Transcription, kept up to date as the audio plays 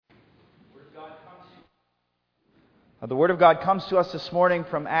The Word of God comes to us this morning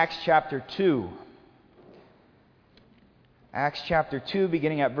from Acts chapter 2. Acts chapter 2,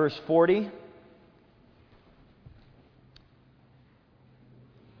 beginning at verse 40.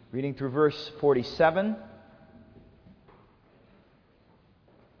 Reading through verse 47.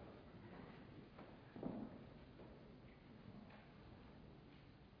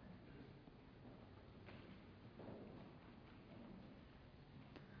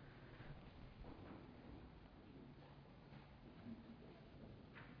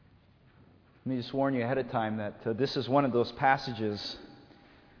 Let me just warn you ahead of time that this is one of those passages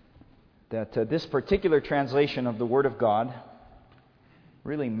that this particular translation of the Word of God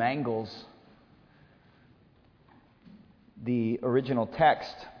really mangles the original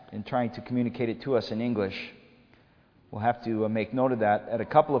text in trying to communicate it to us in English. We'll have to make note of that at a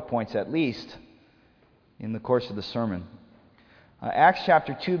couple of points at least in the course of the sermon. Acts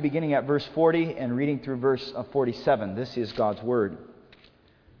chapter 2, beginning at verse 40 and reading through verse 47. This is God's Word.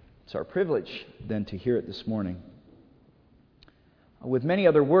 It's our privilege, then, to hear it this morning. With many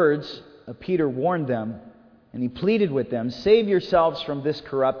other words, Peter warned them, and he pleaded with them, "Save yourselves from this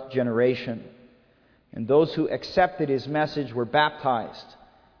corrupt generation." And those who accepted his message were baptized,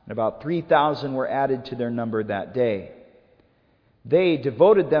 and about 3,000 were added to their number that day. They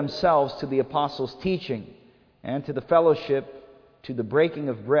devoted themselves to the apostles' teaching, and to the fellowship, to the breaking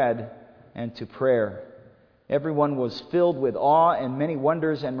of bread, and to prayer. Everyone was filled with awe, and many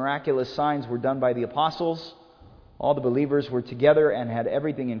wonders and miraculous signs were done by the apostles. All the believers were together and had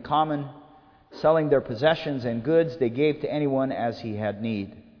everything in common. Selling their possessions and goods, they gave to anyone as he had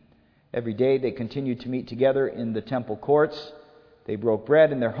need. Every day they continued to meet together in the temple courts. They broke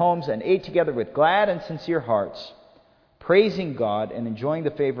bread in their homes and ate together with glad and sincere hearts, praising God and enjoying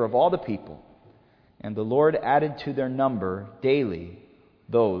the favor of all the people. And the Lord added to their number daily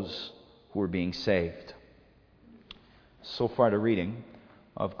those who were being saved. So far, the reading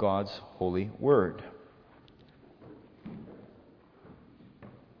of God's holy word.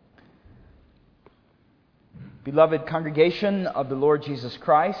 Beloved congregation of the Lord Jesus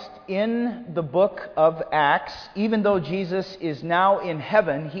Christ, in the book of Acts, even though Jesus is now in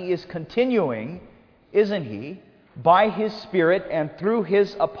heaven, he is continuing, isn't he, by his Spirit and through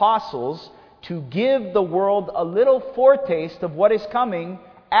his apostles to give the world a little foretaste of what is coming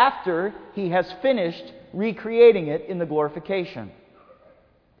after he has finished recreating it in the glorification.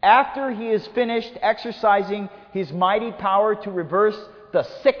 After he is finished exercising his mighty power to reverse the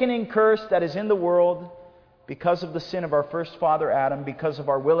sickening curse that is in the world because of the sin of our first father Adam, because of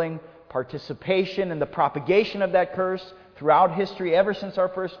our willing participation in the propagation of that curse throughout history ever since our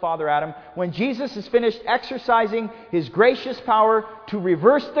first father Adam, when Jesus is finished exercising his gracious power to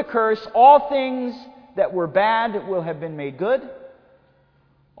reverse the curse, all things that were bad will have been made good.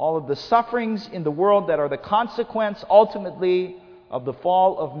 All of the sufferings in the world that are the consequence, ultimately, of the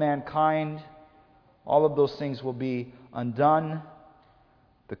fall of mankind, all of those things will be undone.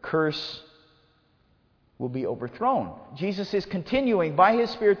 The curse will be overthrown. Jesus is continuing by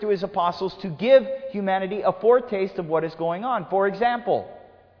his Spirit through his apostles to give humanity a foretaste of what is going on. For example,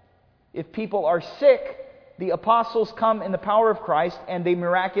 if people are sick, the apostles come in the power of Christ and they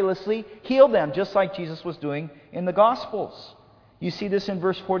miraculously heal them, just like Jesus was doing in the Gospels. You see this in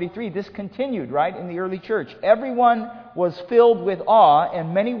verse 43. This continued, right, in the early church. Everyone was filled with awe,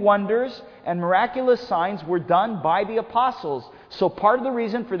 and many wonders and miraculous signs were done by the apostles. So part of the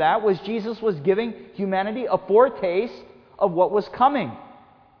reason for that was Jesus was giving humanity a foretaste of what was coming.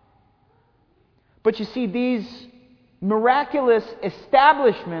 But you see, these miraculous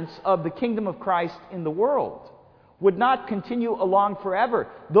establishments of the kingdom of Christ in the world would not continue along forever.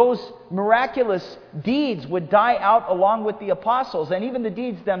 Those miraculous deeds would die out along with the apostles, and even the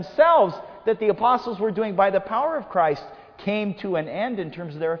deeds themselves that the apostles were doing by the power of Christ came to an end in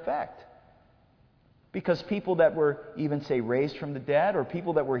terms of their effect. Because people that were even, say, raised from the dead, or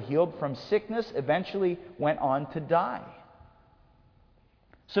people that were healed from sickness, eventually went on to die.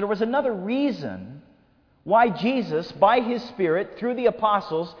 So there was another reason why Jesus, by his Spirit, through the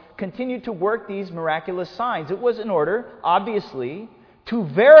apostles, continued to work these miraculous signs. It was in order, obviously, to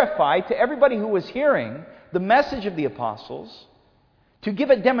verify to everybody who was hearing the message of the apostles, to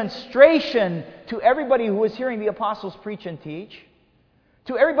give a demonstration to everybody who was hearing the apostles preach and teach,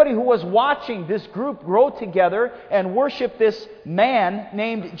 to everybody who was watching this group grow together and worship this man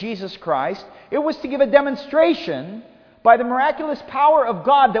named Jesus Christ. It was to give a demonstration by the miraculous power of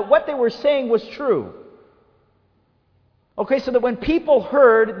God that what they were saying was true. Okay, so that when people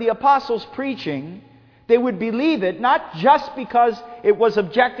heard the apostles preaching, they would believe it, not just because it was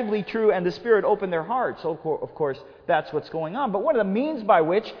objectively true and the Spirit opened their hearts. Of course, that's what's going on. But one of the means by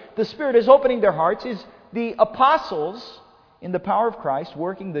which the Spirit is opening their hearts is the apostles, in the power of Christ,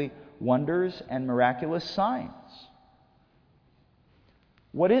 working the wonders and miraculous signs.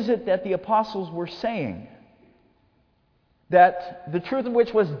 What is it that the apostles were saying? That the truth of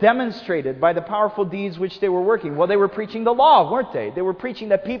which was demonstrated by the powerful deeds which they were working. Well, they were preaching the law, weren't they? They were preaching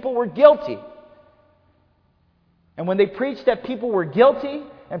that people were guilty. And when they preached that people were guilty,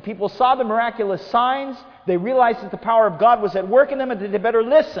 and people saw the miraculous signs, they realized that the power of God was at work in them and that they better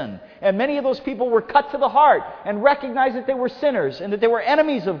listen. And many of those people were cut to the heart and recognized that they were sinners and that they were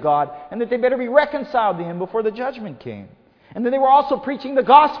enemies of God and that they better be reconciled to Him before the judgment came. And then they were also preaching the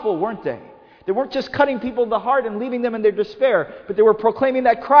gospel, weren't they? They weren't just cutting people to the heart and leaving them in their despair, but they were proclaiming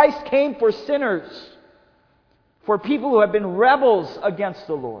that Christ came for sinners, for people who have been rebels against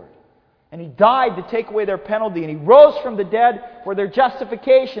the Lord. And He died to take away their penalty. And He rose from the dead for their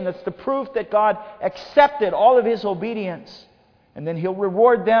justification. That's the proof that God accepted all of His obedience. And then He'll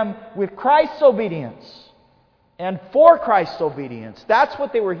reward them with Christ's obedience. And for Christ's obedience. That's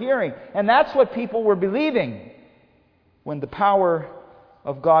what they were hearing. And that's what people were believing when the power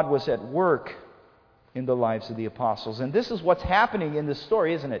of God was at work in the lives of the apostles. And this is what's happening in this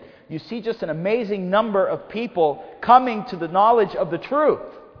story, isn't it? You see just an amazing number of people coming to the knowledge of the truth.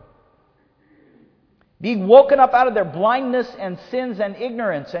 Being woken up out of their blindness and sins and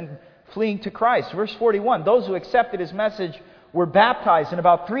ignorance and fleeing to Christ. Verse 41, those who accepted His message were baptized, and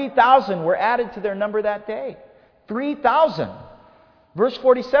about 3,000 were added to their number that day. 3,000. Verse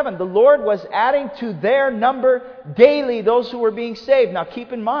 47, the Lord was adding to their number daily those who were being saved. Now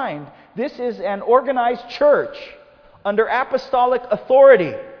keep in mind, this is an organized church under apostolic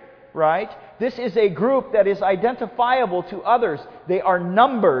authority, right? This is a group that is identifiable to others. They are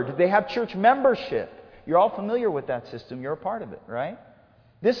numbered. They have church membership. You're all familiar with that system. You're a part of it, right?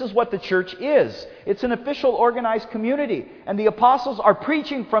 This is what the church is. It's an official organized community. And the apostles are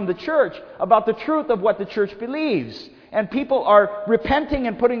preaching from the church about the truth of what the church believes. And people are repenting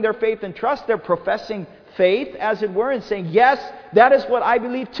and putting their faith and trust. They're professing faith, as it were, and saying, yes, that is what I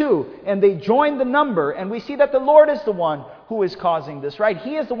believe too. And they join the number. And we see that the Lord is the one who is causing this, right?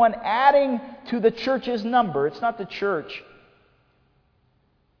 He is the one adding to the church's number. It's not the church,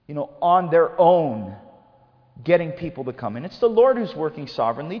 on their own, getting people to come in. It's the Lord who's working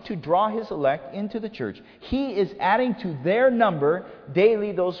sovereignly to draw His elect into the church. He is adding to their number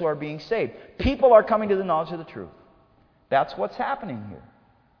daily those who are being saved. People are coming to the knowledge of the truth. That's what's happening here.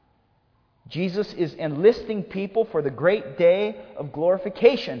 Jesus is enlisting people for the great day of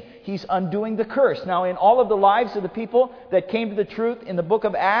glorification. He's undoing the curse. Now, in all of the lives of the people that came to the truth in the book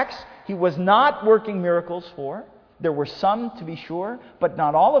of Acts, He was not working miracles for. There were some, to be sure, but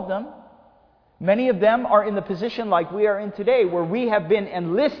not all of them. Many of them are in the position like we are in today, where we have been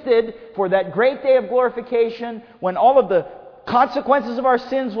enlisted for that great day of glorification, when all of the consequences of our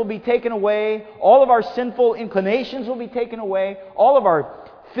sins will be taken away, all of our sinful inclinations will be taken away, all of our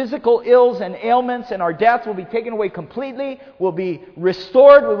physical ills and ailments and our death will be taken away completely, will be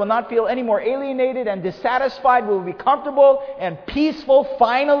restored, we will not feel any more alienated and dissatisfied, we will be comfortable and peaceful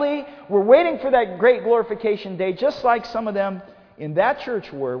finally. We're waiting for that great glorification day, just like some of them in that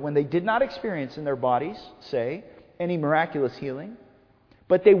church were when they did not experience in their bodies, say, any miraculous healing.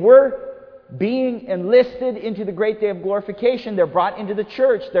 But they were being enlisted into the great day of glorification. They're brought into the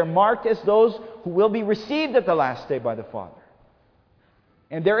church. They're marked as those who will be received at the last day by the Father.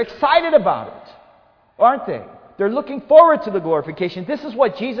 And they're excited about it, aren't they? They're looking forward to the glorification. This is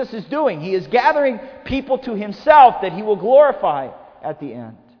what Jesus is doing. He is gathering people to Himself that He will glorify at the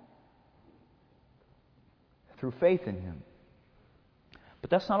end through faith in Him. But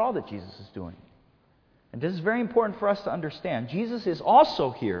that's not all that Jesus is doing. And this is very important for us to understand. Jesus is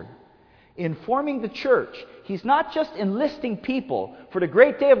also here informing the church. He's not just enlisting people for the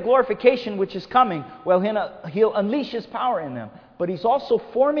great day of glorification which is coming. Well, He'll unleash His power in them. But He's also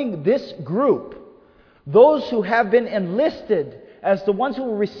forming this group. Those who have been enlisted as the ones who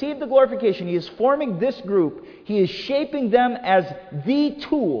will receive the glorification. He is forming this group. He is shaping them as the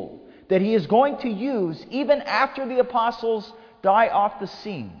tool that He is going to use even after the apostles die off the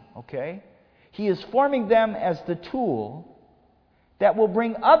scene, okay? He is forming them as the tool that will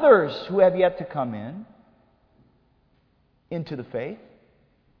bring others who have yet to come into the faith,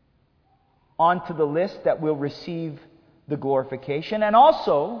 onto the list that will receive the glorification. And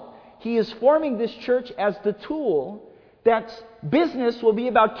also, He is forming this church as the tool that business will be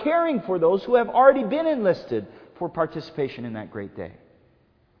about caring for those who have already been enlisted for participation in that great day.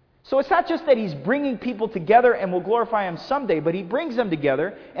 So it's not just that He's bringing people together and will glorify Him someday, but He brings them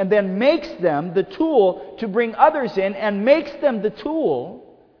together and then makes them the tool to bring others in, and makes them the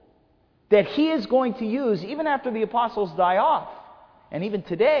tool that He is going to use even after the apostles die off, and even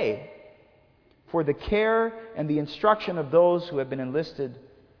today, for the care and the instruction of those who have been enlisted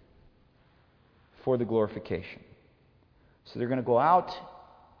for the glorification. So they're going to go out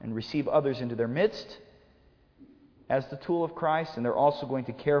and receive others into their midst as the tool of Christ, and they're also going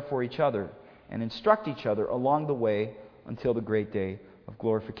to care for each other and instruct each other along the way until the great day of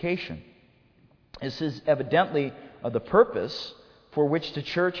glorification. This is evidently the purpose for which the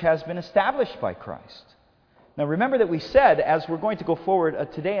church has been established by Christ. Now remember that we said, as we're going to go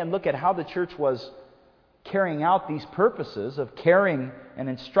forward today and look at how the church was carrying out these purposes of caring and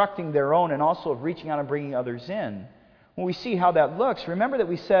instructing their own and also of reaching out and bringing others in, when we see how that looks, remember that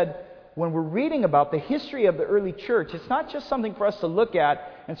we said when we're reading about the history of the early church, it's not just something for us to look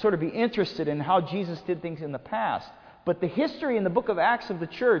at and sort of be interested in how Jesus did things in the past. But the history in the book of Acts of the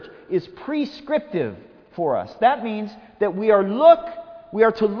church is prescriptive for us. That means that we are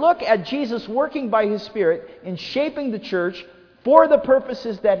to look at Jesus working by His Spirit in shaping the church for the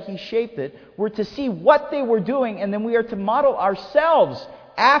purposes that He shaped it. We're to see what they were doing, and then we are to model ourselves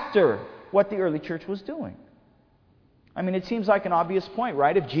after what the early church was doing. I mean, it seems like an obvious point,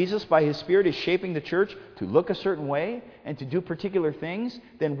 right? If Jesus, by His Spirit, is shaping the church to look a certain way and to do particular things,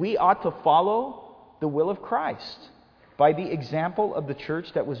 then we ought to follow the will of Christ by the example of the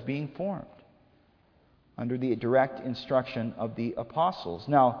church that was being formed under the direct instruction of the apostles.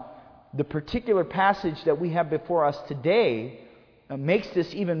 Now, the particular passage that we have before us today makes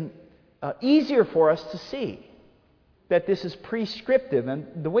this even easier for us to see that this is prescriptive.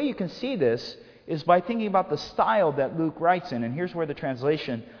 And the way you can see this is by thinking about the style that Luke writes in. And here's where the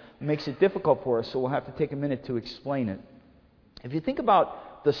translation makes it difficult for us, so we'll have to take a minute to explain it. If you think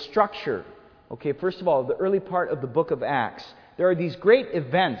about the structure, okay, first of all, the early part of the book of Acts, there are these great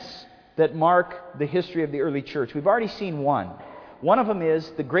events that mark the history of the early church. We've already seen one. One of them is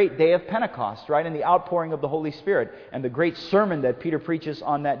the great day of Pentecost, right, and the outpouring of the Holy Spirit, and the great sermon that Peter preaches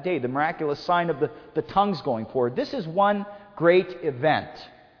on that day, the miraculous sign of the tongues going forward. This is one great event.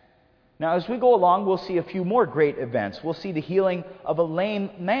 Now, as we go along, we'll see a few more great events. We'll see the healing of a lame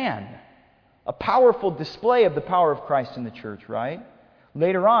man, a powerful display of the power of Christ in the church, right?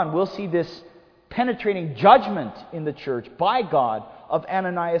 Later on, we'll see this penetrating judgment in the church by God of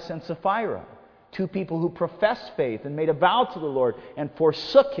Ananias and Sapphira, two people who professed faith and made a vow to the Lord and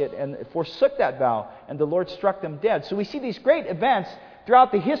forsook that vow, and the Lord struck them dead. So we see these great events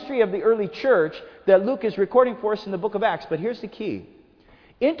throughout the history of the early church that Luke is recording for us in the book of Acts. But here's the key.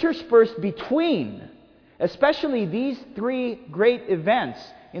 Interspersed between, especially these three great events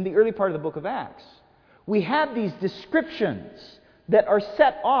in the early part of the book of Acts, we have these descriptions that are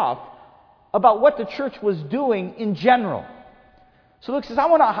set off about what the church was doing in general. So Luke says, I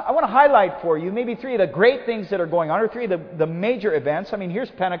want to highlight for you maybe three of the great things that are going on, or three of the major events. I mean,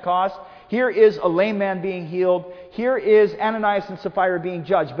 here's Pentecost. Here is a lame man being healed. Here is Ananias and Sapphira being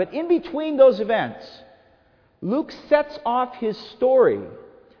judged. But in between those events, Luke sets off his story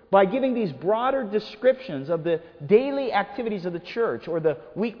by giving these broader descriptions of the daily activities of the church, or the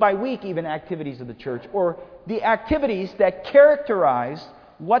week-by-week even activities of the church, or the activities that characterized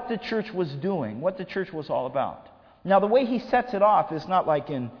what the church was doing, what the church was all about. Now, the way he sets it off is not like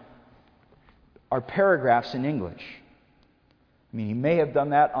in our paragraphs in English. I mean, he may have done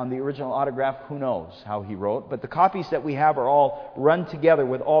that on the original autograph. Who knows how he wrote. But the copies that we have are all run together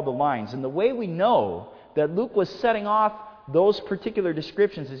with all the lines. And the way we know that Luke was setting off those particular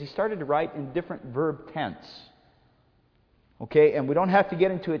descriptions is he started to write in different verb tense. Okay, and we don't have to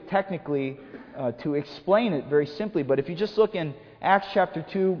get into it technically to explain it very simply. But if you just look in Acts chapter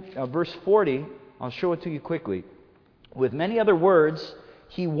 2, verse 40, I'll show it to you quickly. With many other words,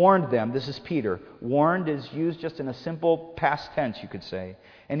 he warned them. This is Peter. Warned is used just in a simple past tense, you could say.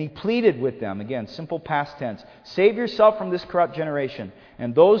 And he pleaded with them. Again, simple past tense. Save yourself from this corrupt generation.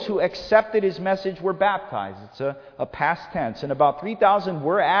 And those who accepted his message were baptized. It's a past tense. And about 3,000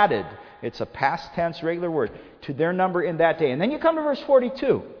 were added. It's a past tense, regular word, to their number in that day. And then you come to verse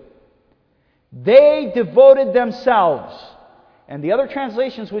 42. They devoted themselves. And the other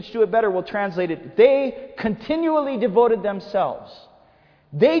translations which do it better will translate it, they continually devoted themselves.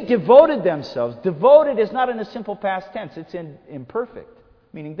 They devoted themselves. Devoted is not in a simple past tense. It's in imperfect,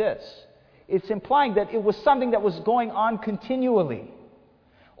 meaning this. It's implying that it was something that was going on continually.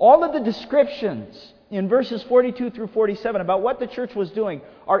 All of the descriptions in verses 42 through 47 about what the church was doing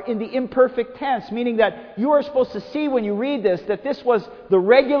are in the imperfect tense, meaning that you are supposed to see when you read this that this was the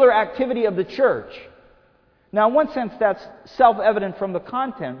regular activity of the church. Now, in one sense, that's self-evident from the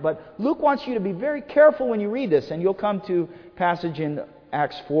content, but Luke wants you to be very careful when you read this, and you'll come to a passage in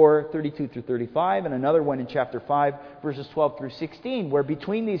Acts 4, 32 through 35, and another one in chapter 5, verses 12 through 16, where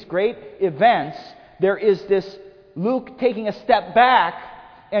between these great events, there is this Luke taking a step back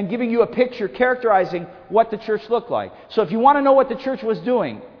and giving you a picture characterizing what the church looked like. So if you want to know what the church was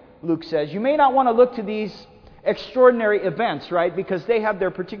doing, Luke says, you may not want to look to these extraordinary events, right? Because they have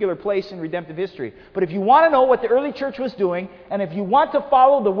their particular place in redemptive history. But if you want to know what the early church was doing, and if you want to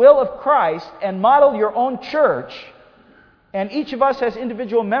follow the will of Christ and model your own church, and each of us as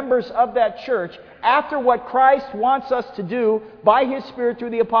individual members of that church, after what Christ wants us to do by His Spirit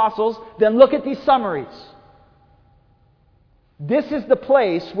through the apostles, then look at these summaries. This is the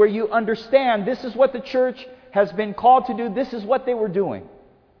place where you understand this is what the church has been called to do. This is what they were doing.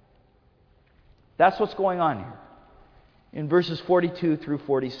 That's what's going on here in verses 42 through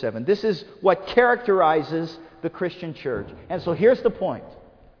 47. This is what characterizes the Christian church. And so here's the point.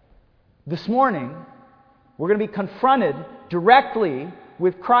 This morning, we're going to be confronted directly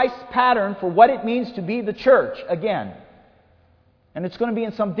with Christ's pattern for what it means to be the church again. And it's going to be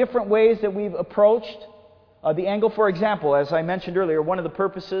in some different ways that we've approached the angle. For example, as I mentioned earlier, one of the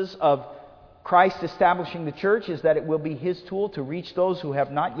purposes of Christ establishing the church is that it will be His tool to reach those who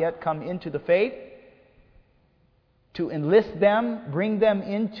have not yet come into the faith, to enlist them, bring them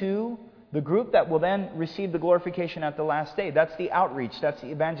into the group that will then receive the glorification at the last day. That's the outreach. That's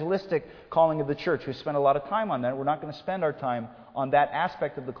the evangelistic calling of the church. We spent a lot of time on that. We're not going to spend our time on that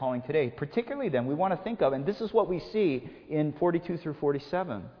aspect of the calling today. Particularly then, we want to think of, and this is what we see in 42 through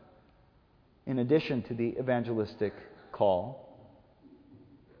 47, in addition to the evangelistic call.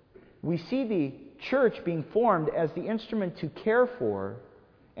 We see the church being formed as the instrument to care for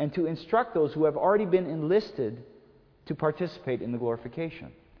and to instruct those who have already been enlisted to participate in the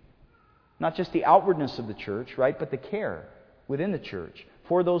glorification. Not just the outwardness of the church, right, but the care within the church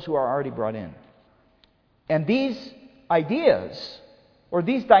for those who are already brought in. And these ideas, or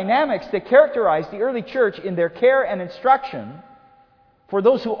these dynamics that characterize the early church in their care and instruction for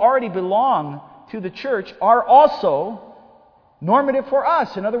those who already belong to the church, are also normative for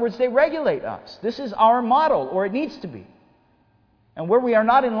us. In other words, they regulate us. This is our model, or it needs to be. And where we are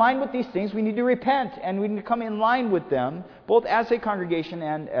not in line with these things, we need to repent, and we need to come in line with them, both as a congregation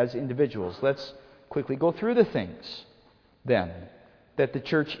and as individuals. Let's quickly go through the things, then, that the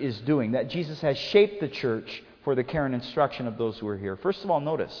church is doing, that Jesus has shaped the church for the care and instruction of those who are here. First of all,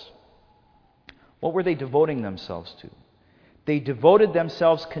 notice, what were they devoting themselves to? They devoted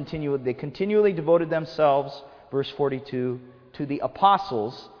themselves continually. They continually devoted themselves, verse 42, to the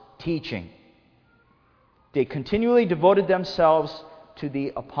apostles' teaching. They continually devoted themselves to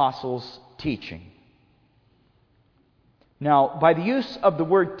the apostles' teaching. Now, by the use of the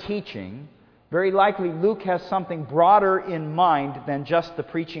word teaching, very likely Luke has something broader in mind than just the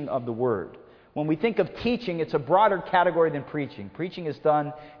preaching of the word. When we think of teaching, it's a broader category than preaching. Preaching is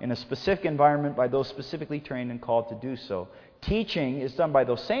done in a specific environment by those specifically trained and called to do so. Teaching is done by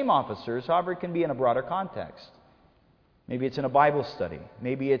those same officers, however, it can be in a broader context. Maybe it's in a Bible study.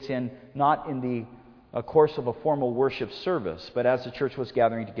 Maybe it's not in the course of a formal worship service, but as the church was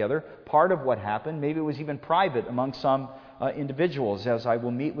gathering together, part of what happened, maybe it was even private among some individuals, as I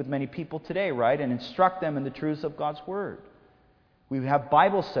will meet with many people today, right, and instruct them in the truths of God's Word. We have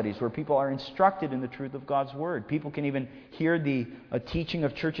Bible studies where people are instructed in the truth of God's Word. People can even hear the teaching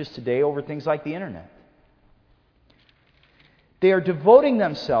of churches today over things like the internet. They are devoting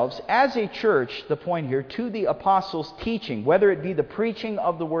themselves as a church, the point here, to the apostles' teaching, whether it be the preaching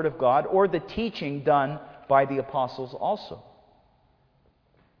of the Word of God or the teaching done by the apostles also.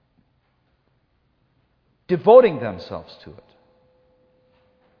 Devoting themselves to it.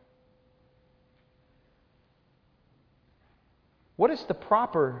 What is the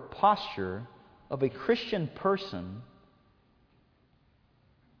proper posture of a Christian person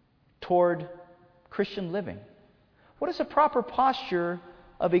toward Christian living? What is a proper posture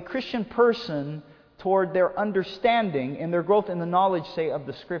of a Christian person toward their understanding and their growth in the knowledge, say, of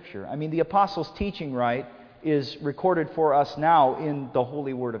the Scripture? I mean, the apostles' teaching, right, is recorded for us now in the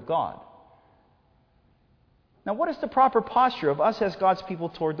Holy Word of God. Now, what is the proper posture of us as God's people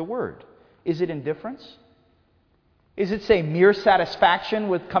toward the Word? Is it indifference? Is it, say, mere satisfaction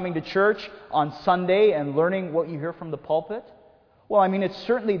with coming to church on Sunday and learning what you hear from the pulpit? Well, I mean, it's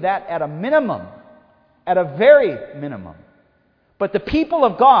certainly that at a minimum. At a very minimum. But the people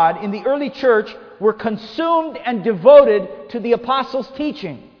of God in the early church were consumed and devoted to the apostles'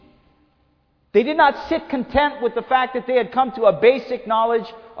 teaching. They did not sit content with the fact that they had come to a basic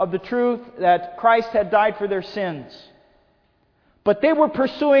knowledge of the truth that Christ had died for their sins. But they were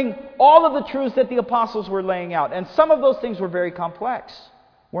pursuing all of the truths that the apostles were laying out. And some of those things were very complex,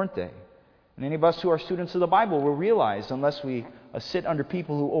 weren't they? And any of us who are students of the Bible will realize, unless we sit under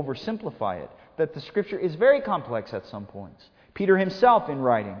people who oversimplify it, that the Scripture is very complex at some points. Peter himself in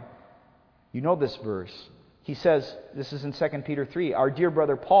writing, you know this verse, He says, this is in 2 Peter 3, our dear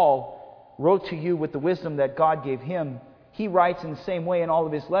brother Paul wrote to you with the wisdom that God gave him. He writes in the same way in all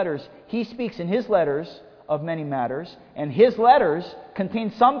of his letters. He speaks in his letters of many matters, and his letters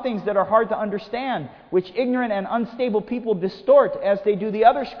contain some things that are hard to understand, which ignorant and unstable people distort as they do the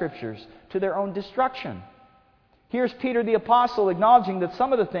other Scriptures to their own destruction. Here's Peter the Apostle acknowledging that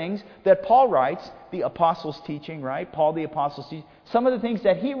some of the things that Paul writes, the Apostles' teaching, right? Paul the Apostles' teaching, some of the things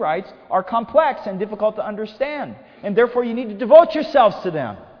that he writes are complex and difficult to understand. And therefore you need to devote yourselves to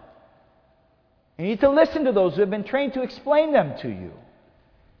them. You need to listen to those who have been trained to explain them to you.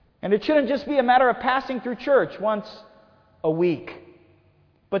 And it shouldn't just be a matter of passing through church once a week,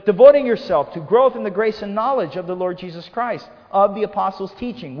 but devoting yourself to growth in the grace and knowledge of the Lord Jesus Christ, of the Apostles'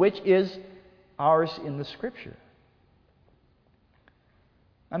 teaching, which is ours in the Scripture.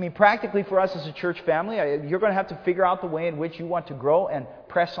 I mean, practically for us as a church family, you're going to have to figure out the way in which you want to grow and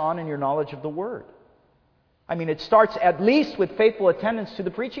press on in your knowledge of the Word. I mean, it starts at least with faithful attendance to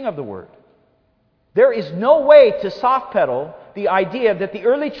the preaching of the Word. There is no way to soft pedal the idea that the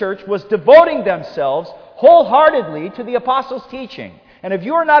early church was devoting themselves wholeheartedly to the Apostles' teaching. And if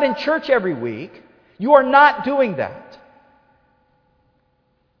you are not in church every week, you are not doing that.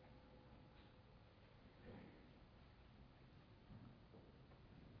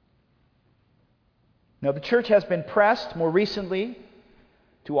 Now, the church has been pressed more recently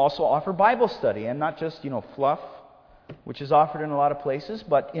to also offer Bible study, and not just, fluff, which is offered in a lot of places,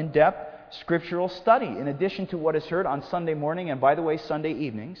 but in-depth scriptural study, in addition to what is heard on Sunday morning, and by the way, Sunday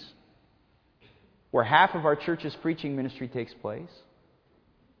evenings, where half of our church's preaching ministry takes place,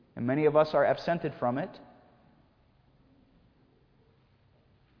 and many of us are absented from it.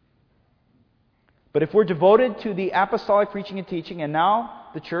 But if we're devoted to the apostolic preaching and teaching, and now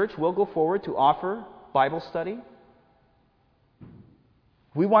the church will go forward to offer Bible study,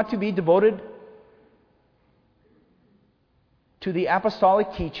 we want to be devoted to the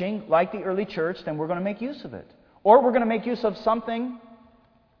apostolic teaching like the early church, then we're going to make use of it. Or we're going to make use of something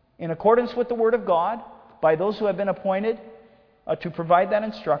in accordance with the Word of God by those who have been appointed to provide that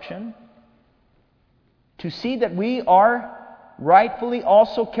instruction, to see that we are rightfully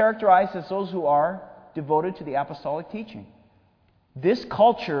also characterized as those who are devoted to the apostolic teaching. This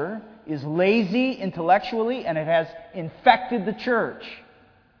culture is lazy intellectually, and it has infected the church.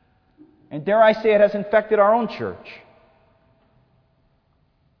 And dare I say, it has infected our own church.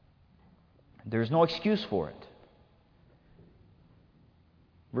 There's no excuse for it.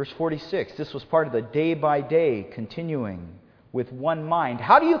 Verse 46, this was part of the day by day continuing with one mind.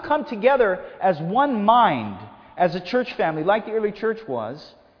 How do you come together as one mind, as a church family, like the early church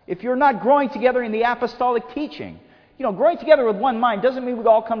was, if you're not growing together in the apostolic teaching? Growing together with one mind doesn't mean we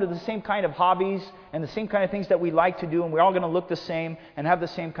all come to the same kind of hobbies and the same kind of things that we like to do, and we're all going to look the same and have the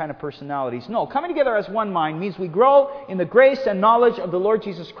same kind of personalities. No, coming together as one mind means we grow in the grace and knowledge of the Lord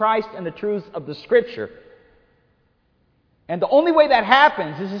Jesus Christ and the truths of the Scripture. And the only way that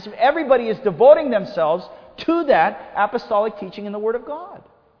happens is if everybody is devoting themselves to that apostolic teaching in the Word of God.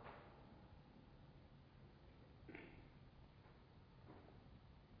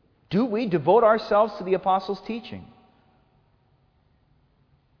 Do we devote ourselves to the apostles' teaching?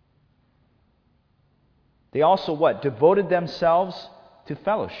 They also what? Devoted themselves to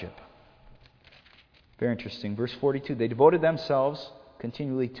fellowship. Very interesting. Verse 42, they devoted themselves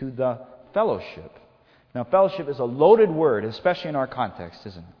continually to the fellowship. Now, fellowship is a loaded word, especially in our context,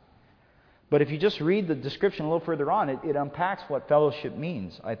 isn't it? But if you just read the description a little further on, it unpacks what fellowship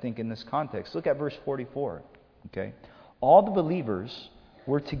means, I think, in this context. Look at verse 44. Okay? All the believers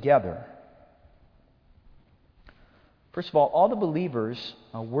were together. First of all the believers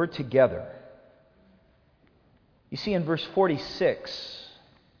were together. You see in verse 46,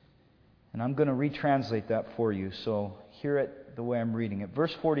 and I'm going to retranslate that for you, so hear it the way I'm reading it.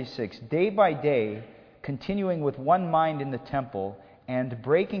 Verse 46, day by day, continuing with one mind in the temple, and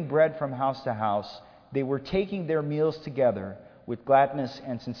breaking bread from house to house, they were taking their meals together with gladness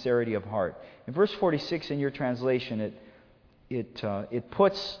and sincerity of heart. In verse 46 in your translation, it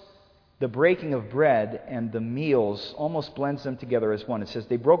puts the breaking of bread and the meals, almost blends them together as one. It says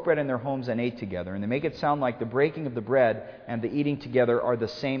they broke bread in their homes and ate together. And they make it sound like the breaking of the bread and the eating together are the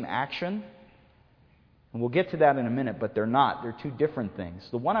same action. And we'll get to that in a minute, but they're not. They're two different things.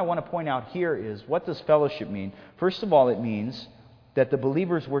 The one I want to point out here is, what does fellowship mean? First of all, it means that the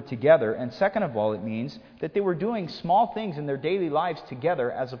believers were together. And second of all, it means that they were doing small things in their daily lives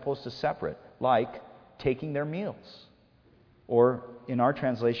together as opposed to separate, like taking their meals. Or, in our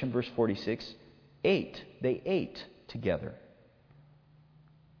translation, verse 46, ate. They ate together.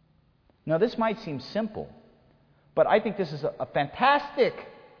 Now, this might seem simple, but I think this is a fantastic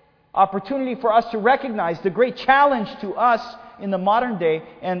Opportunity for us to recognize the great challenge to us in the modern day,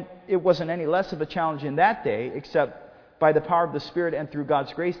 and it wasn't any less of a challenge in that day, except by the power of the Spirit and through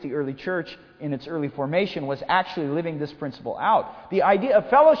God's grace, the early church in its early formation was actually living this principle out. The idea of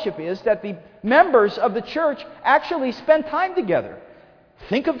fellowship is that the members of the church actually spend time together.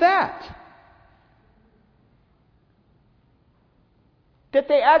 Think of that. That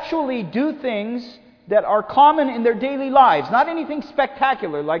they actually do things that are common in their daily lives. Not anything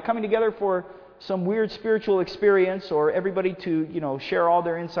spectacular, like coming together for some weird spiritual experience or everybody to, share all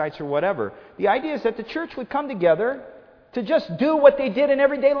their insights or whatever. The idea is that the church would come together to just do what they did in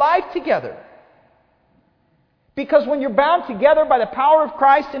everyday life together. Because when you're bound together by the power of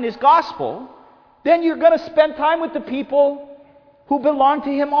Christ and His gospel, then you're going to spend time with the people who belong to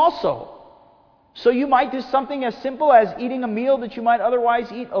Him also. So you might do something as simple as eating a meal that you might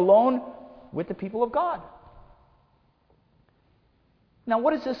otherwise eat alone with the people of God. Now,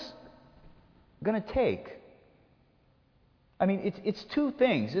 what is this going to take? I mean, it's two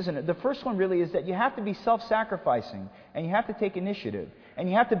things, isn't it? The first one really is that you have to be self-sacrificing, and you have to take initiative. And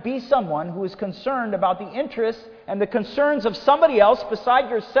you have to be someone who is concerned about the interests and the concerns of somebody else beside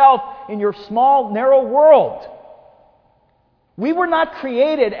yourself in your small, narrow world. We were not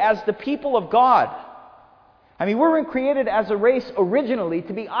created as the people of God. I mean, we were created as a race originally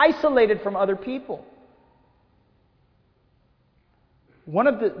to be isolated from other people. One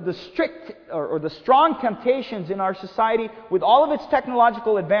of the strict or the strong temptations in our society with all of its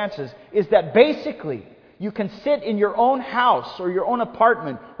technological advances is that basically you can sit in your own house or your own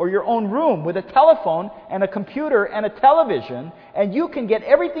apartment or your own room with a telephone and a computer and a television, and you can get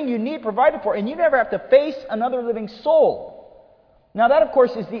everything you need provided for, and you never have to face another living soul. Now that, of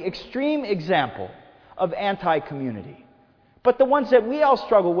course, is the extreme example of anti-community. But the ones that we all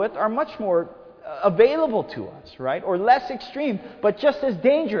struggle with are much more available to us, right? Or less extreme, but just as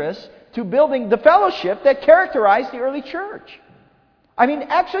dangerous to building the fellowship that characterized the early church. I mean,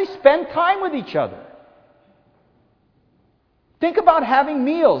 actually spend time with each other. Think about having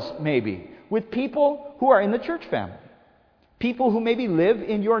meals, maybe, with people who are in the church family. People who maybe live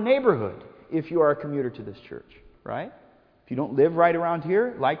in your neighborhood, if you are a commuter to this church, right? If you don't live right around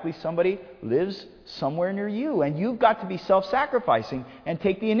here, likely somebody lives somewhere near you. And you've got to be self-sacrificing and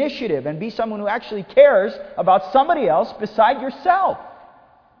take the initiative and be someone who actually cares about somebody else beside yourself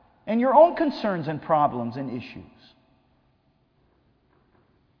and your own concerns and problems and issues.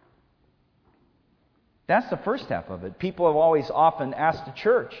 That's the first half of it. People have always often asked the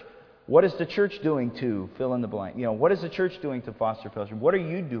church, what is the church doing to fill in the blank? What is the church doing to foster fellowship? What are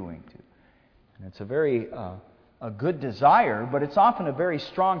you doing to? And it's a very a good desire, but it's often a very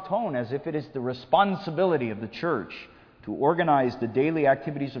strong tone, as if it is the responsibility of the church to organize the daily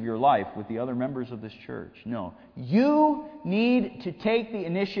activities of your life with the other members of this church. No. You need to take the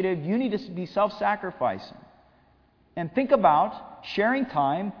initiative. You need to be self-sacrificing. And think about sharing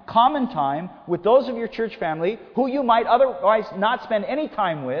time, common time, with those of your church family who you might otherwise not spend any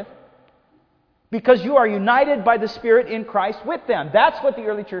time with, because you are united by the Spirit in Christ with them. That's what the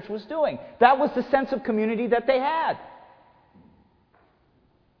early church was doing. That was the sense of community that they had.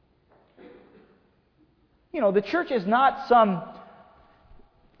 The church is not some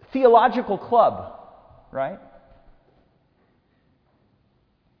theological club, right?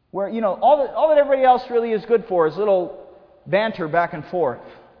 Where, all that everybody else really is good for is little banter back and forth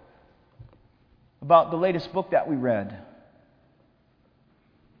about the latest book that we read.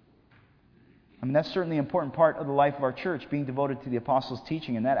 I mean, that's certainly an important part of the life of our church, being devoted to the apostles'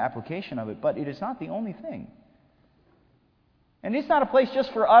 teaching and that application of it, but it is not the only thing. And it's not a place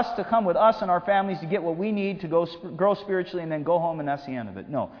just for us to come with us and our families to get what we need to grow spiritually and then go home and that's the end of it.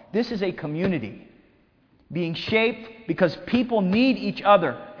 No, this is a community being shaped because people need each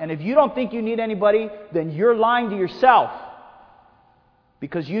other. And if you don't think you need anybody, then you're lying to yourself,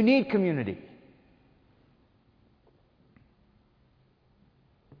 because you need community.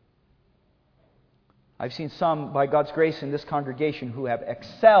 I've seen some, by God's grace, in this congregation who have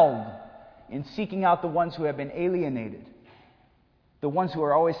excelled in seeking out the ones who have been alienated. The ones who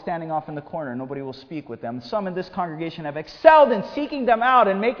are always standing off in the corner, nobody will speak with them. Some in this congregation have excelled in seeking them out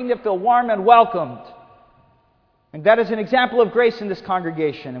and making them feel warm and welcomed. And that is an example of grace in this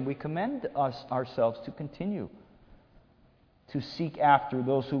congregation. And we commend ourselves to continue to seek after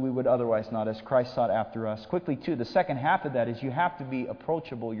those who we would otherwise not, as Christ sought after us. Quickly, too, the second half of that is you have to be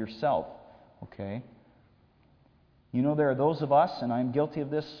approachable yourself. Okay? There are those of us, and I'm guilty of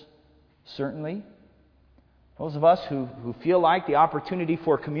this certainly, those of us who feel like the opportunity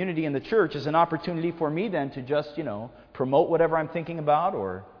for community in the church is an opportunity for me then to just, promote whatever I'm thinking about,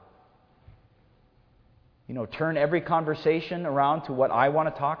 or, turn every conversation around to what I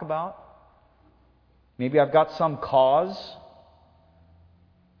want to talk about. Maybe I've got some cause.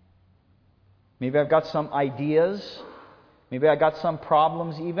 Maybe I've got some ideas. Maybe I've got some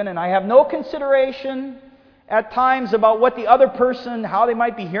problems even, and I have no consideration at times about what the other person, how they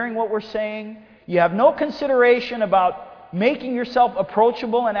might be hearing what we're saying. You have no consideration about making yourself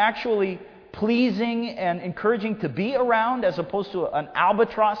approachable and actually pleasing and encouraging to be around, as opposed to an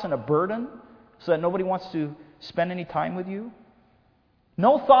albatross and a burden so that nobody wants to spend any time with you.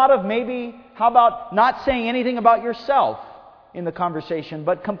 No thought of maybe, how about not saying anything about yourself in the conversation,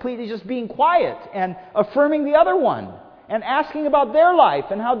 but completely just being quiet and affirming the other one and asking about their life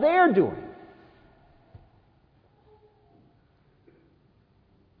and how they're doing.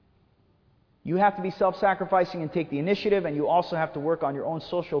 You have to be self-sacrificing and take the initiative, and you also have to work on your own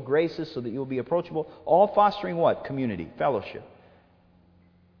social graces so that you'll be approachable, all fostering what? Community, fellowship.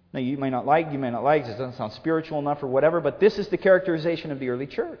 Now, you may not like, it doesn't sound spiritual enough or whatever, but this is the characterization of the early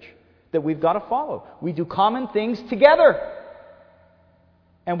church that we've got to follow. We do common things together,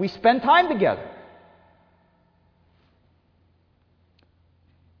 and we spend time together.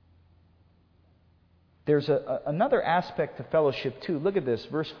 There's another aspect to fellowship too. Look at this,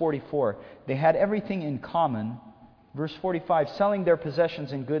 verse 44. They had everything in common. Verse 45, selling their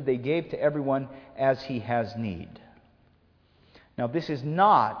possessions and good they gave to everyone as he has need. Now, this is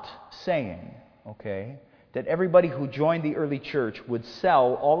not saying, that everybody who joined the early church would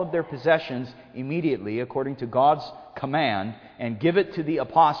sell all of their possessions immediately according to God's command and give it to the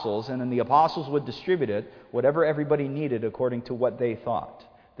apostles, and then the apostles would distribute it, whatever everybody needed according to what they thought.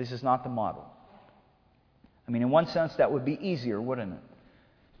 This is not the model. I mean, in one sense, that would be easier, wouldn't it?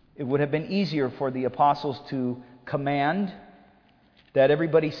 It would have been easier for the apostles to command that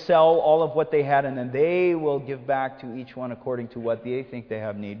everybody sell all of what they had, and then they will give back to each one according to what they think they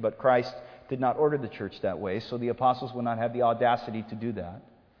have need. But Christ did not order the church that way, so the apostles would not have the audacity to do that.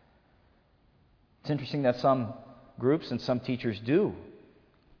 It's interesting that some groups and some teachers do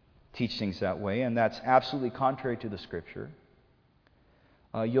teach things that way, and that's absolutely contrary to the Scripture.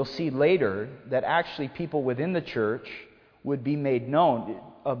 You'll see later that actually people within the church would be made known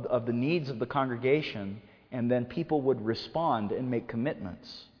of the needs of the congregation, and then people would respond and make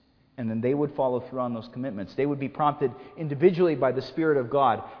commitments. And then they would follow through on those commitments. They would be prompted individually by the Spirit of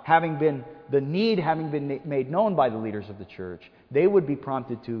God. Having been made known by the leaders of the church, they would be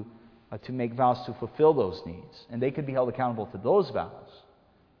prompted to make vows to fulfill those needs. And they could be held accountable to those vows.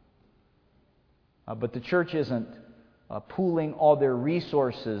 But the church isn't pooling all their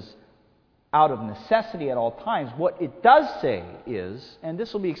resources out of necessity at all times. What it does say is, and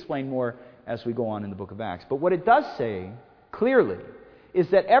this will be explained more as we go on in the book of Acts, but what it does say clearly is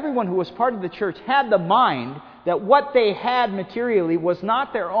that everyone who was part of the church had the mind that what they had materially was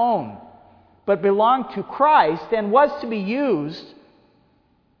not their own, but belonged to Christ and was to be used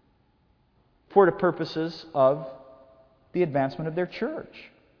for the purposes of the advancement of their church.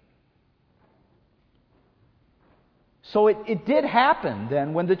 So it did happen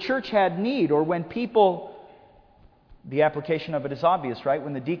then when the church had need, or when people, the application of it is obvious, right?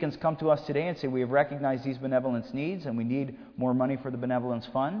 When the deacons come to us today and say, we have recognized these benevolence needs and we need more money for the benevolence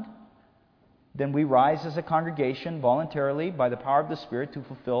fund, then we rise as a congregation voluntarily by the power of the Spirit to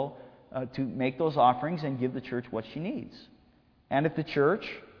fulfill, to make those offerings and give the church what she needs. And if the church,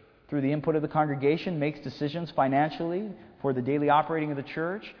 through the input of the congregation, makes decisions financially for the daily operating of the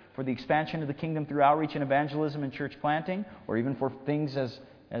church, for the expansion of the kingdom through outreach and evangelism and church planting, or even for things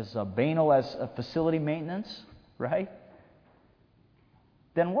as banal as facility maintenance, right?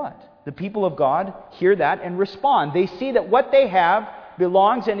 Then what? The people of God hear that and respond. They see that what they have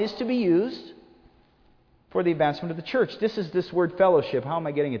belongs and is to be used for the advancement of the church. This word fellowship. How am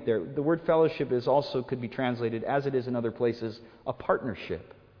I getting it there? The word fellowship is also could be translated, as it is in other places, a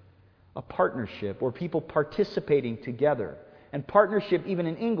partnership. A partnership, or people participating together. And partnership, even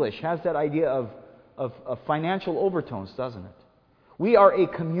in English, has that idea of financial overtones, doesn't it? We are a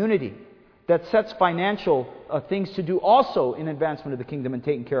community that sets financial things to do also in advancement of the kingdom and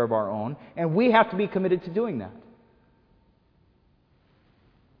taking care of our own, and we have to be committed to doing that.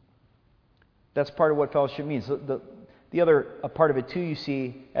 That's part of what fellowship means. The other part of it too, you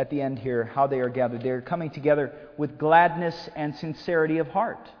see at the end here, how they are gathered. They are coming together with gladness and sincerity of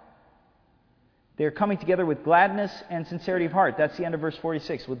heart. They are coming together with gladness and sincerity of heart. That's the end of verse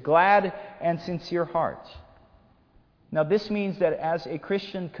 46. With glad and sincere hearts. Now this means that as a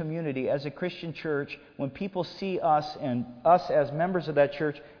Christian community, as a Christian church, when people see us and us as members of that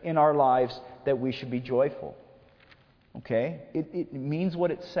church in our lives, that we should be joyful. Okay? It means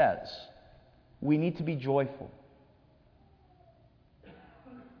what it says. We need to be joyful.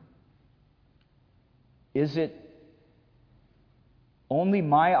 Is it only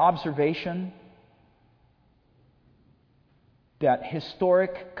my observation that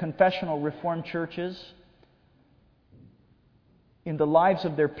historic confessional Reformed churches, in the lives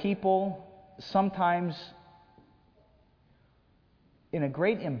of their people, sometimes in a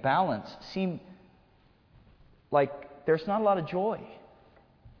great imbalance, seem like there's not a lot of joy?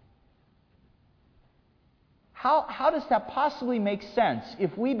 How does that possibly make sense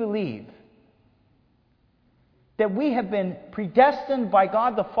if we believe that we have been predestined by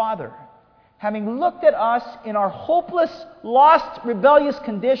God the Father, having looked at us in our hopeless, lost, rebellious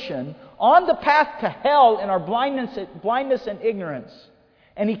condition, on the path to hell in our blindness and ignorance,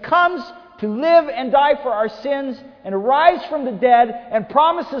 and He comes to live and die for our sins and arise from the dead and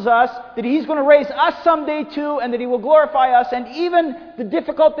promises us that He's going to raise us someday too, and that He will glorify us, and even the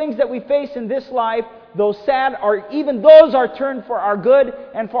difficult things that we face in this life, though sad, even those are turned for our good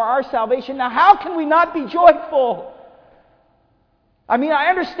and for our salvation. Now, how can we not be joyful? I mean, I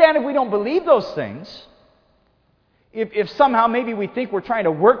understand if we don't believe those things. If somehow maybe we think we're trying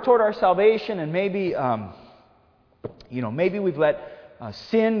to work toward our salvation, and maybe we've let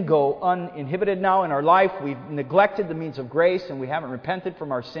sin go uninhibited now in our life. We've neglected the means of grace, and we haven't repented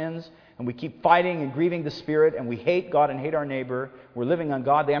from our sins, and we keep fighting and grieving the Spirit, and we hate God and hate our neighbor. We're living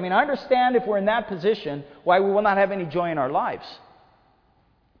ungodly. I mean, I understand if we're in that position, why we will not have any joy in our lives.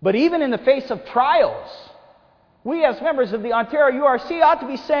 But even in the face of trials, we as members of the Ontario URC ought to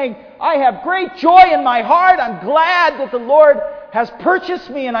be saying, I have great joy in my heart. I'm glad that the Lord has purchased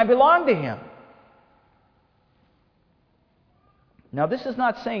me and I belong to Him. Now, this is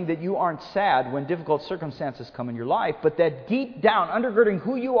not saying that you aren't sad when difficult circumstances come in your life, but that deep down, undergirding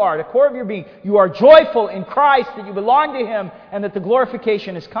who you are, the core of your being, you are joyful in Christ, that you belong to Him, and that the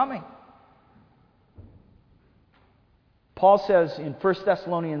glorification is coming. Paul says in 1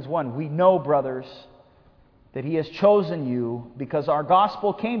 Thessalonians 1, we know, brothers, that He has chosen you because our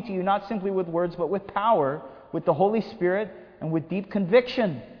gospel came to you not simply with words, but with power, with the Holy Spirit, and with deep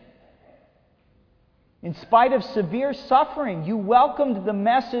conviction. In spite of severe suffering, you welcomed the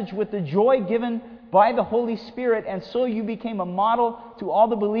message with the joy given by the Holy Spirit, and so you became a model to all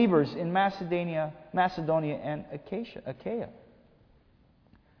the believers in Macedonia and Achaia.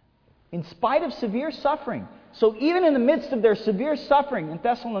 In spite of severe suffering. So even in the midst of their severe suffering in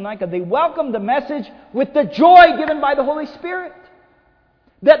Thessalonica, they welcomed the message with the joy given by the Holy Spirit.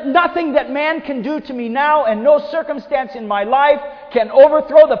 That nothing that man can do to me now, and no circumstance in my life, can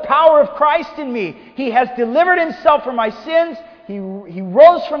overthrow the power of Christ in me. He has delivered Himself from my sins. He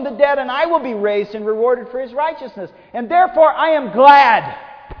rose from the dead, and I will be raised and rewarded for His righteousness. And therefore I am glad.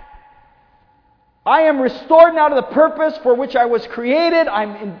 I am restored now to the purpose for which I was created.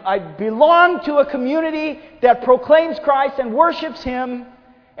 I belong to a community that proclaims Christ and worships Him.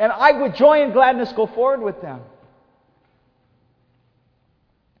 And I, with joy and gladness, go forward with them.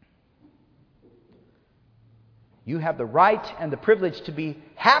 You have the right and the privilege to be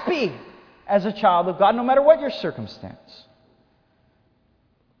happy as a child of God, no matter what your circumstance.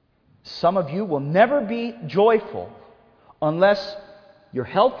 Some of you will never be joyful unless you're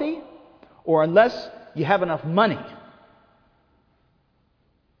healthy or unless you have enough money.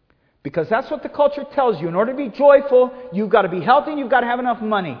 Because that's what the culture tells you. In order to be joyful, you've got to be healthy and you've got to have enough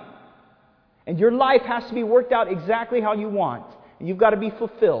money. And your life has to be worked out exactly how you want. And you've got to be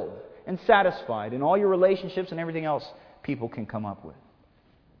fulfilled and satisfied in all your relationships and everything else people can come up with.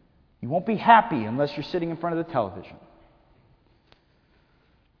 You won't be happy unless you're sitting in front of the television.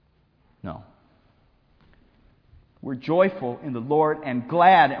 No. We're joyful in the Lord and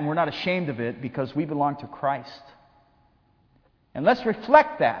glad, and we're not ashamed of it because we belong to Christ. And let's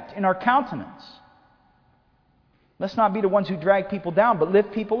reflect that in our countenance. Let's not be the ones who drag people down, but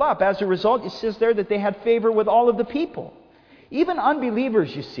lift people up. As a result, it says there that they had favor with all of the people. Even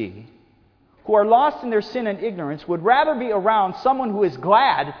unbelievers, you see, who are lost in their sin and ignorance, would rather be around someone who is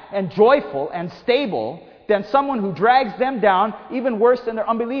glad and joyful and stable than someone who drags them down, even worse than their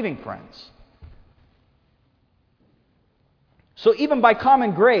unbelieving friends. So even by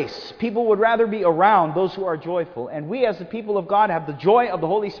common grace, people would rather be around those who are joyful. And we as the people of God have the joy of the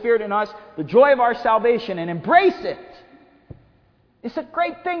Holy Spirit in us, the joy of our salvation, and embrace it. It's a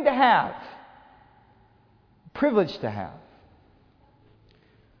great thing to have. Privilege to have.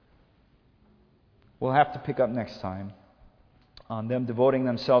 We'll have to pick up next time on them devoting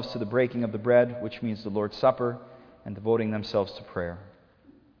themselves to the breaking of the bread, which means the Lord's Supper, and devoting themselves to prayer.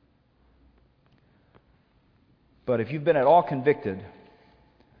 But if you've been at all convicted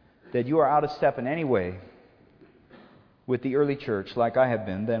that you are out of step in any way with the early church, like I have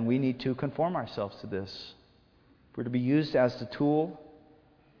been, then we need to conform ourselves to this. If we're to be used as the tool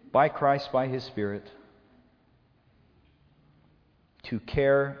by Christ, by His Spirit, to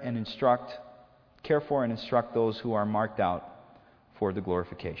care for and instruct those who are marked out for the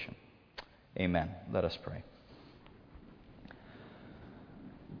glorification. Amen. Let us pray.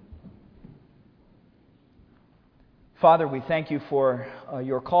 Father, we thank you for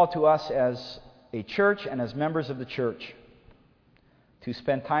your call to us as a church and as members of the church to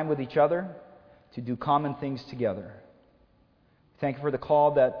spend time with each other, to do common things together. Thank you for the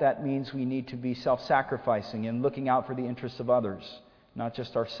call that means we need to be self-sacrificing and looking out for the interests of others, not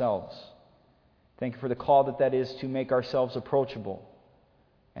just ourselves. Thank you for the call that is to make ourselves approachable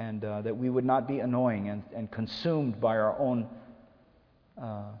and that we would not be annoying and consumed by our own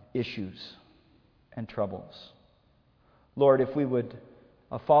issues and troubles. Lord, if we would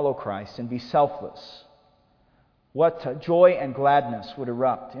follow Christ and be selfless, what joy and gladness would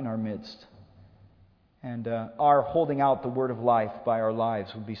erupt in our midst. And our holding out the word of life by our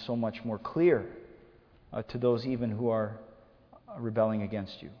lives would be so much more clear to those even who are rebelling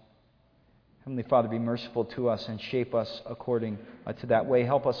against you. Heavenly Father, be merciful to us and shape us according to that way.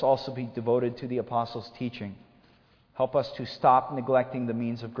 Help us also be devoted to the apostles' teaching. Help us to stop neglecting the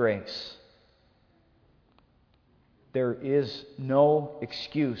means of grace. There is no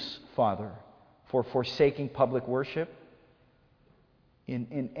excuse, Father, for forsaking public worship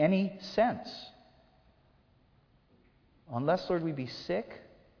in any sense. Unless, Lord, we be sick,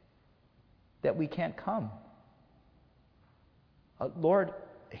 that we can't come. Lord,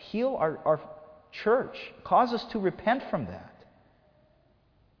 heal our church. Cause us to repent from that.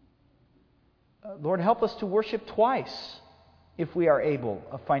 Lord, help us to worship twice if we are able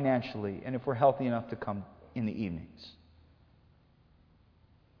financially and if we're healthy enough to come in the evenings.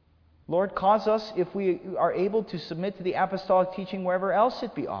 Lord, cause us, if we are able, to submit to the apostolic teaching wherever else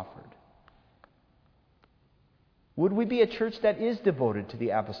it be offered. Would we be a church that is devoted to the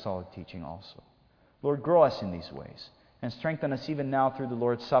apostolic teaching also? Lord, grow us in these ways and strengthen us even now through the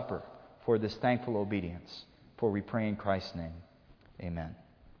Lord's Supper for this thankful obedience. For we pray in Christ's name. Amen.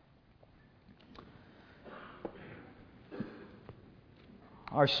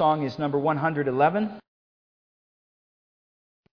 Our song is number 111.